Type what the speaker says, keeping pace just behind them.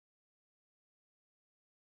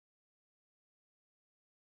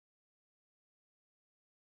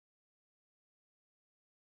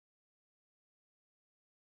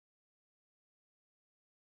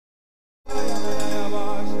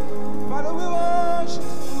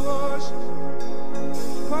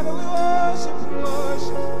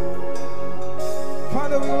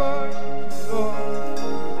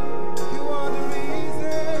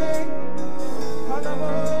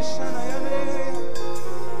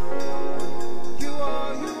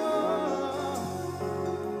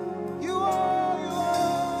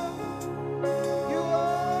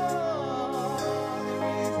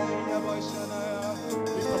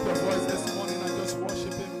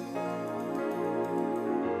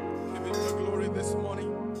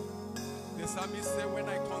David said, when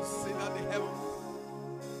I consider the heavens,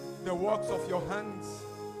 the works of your hands,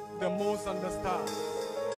 the moons and the stars,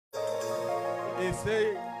 he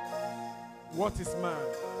said, what is man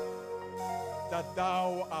that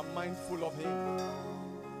thou art mindful of him,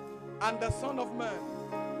 and the Son of Man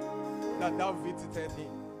that thou visited him?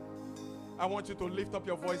 I want you to lift up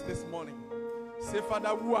your voice this morning. Say, Father,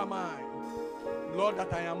 who am I, Lord,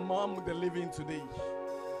 that I am among the living today?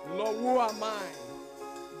 Lord, who am I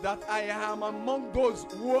that I am among those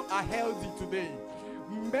who are healthy today?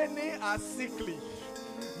 Many are sickly,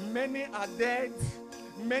 many are dead,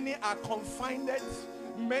 many are confined,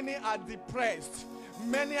 many are depressed,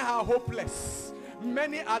 many are hopeless,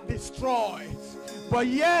 many are destroyed, but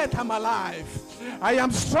yet I'm alive. I am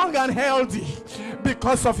strong and healthy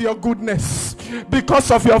because of your goodness, because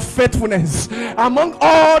of your faithfulness. Among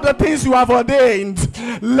all the things you have ordained,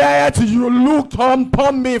 let you look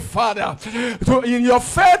upon me, Father, in your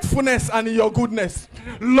faithfulness and in your goodness.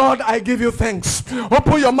 Lord, I give you thanks.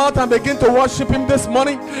 Open your mouth and begin to worship him this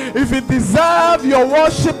morning. If you deserve your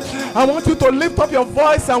worship, I want you to lift up your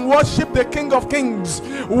voice and worship the King of Kings.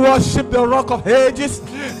 Worship the Rock of Ages.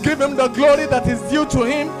 Give him the glory that is due to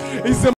him. It's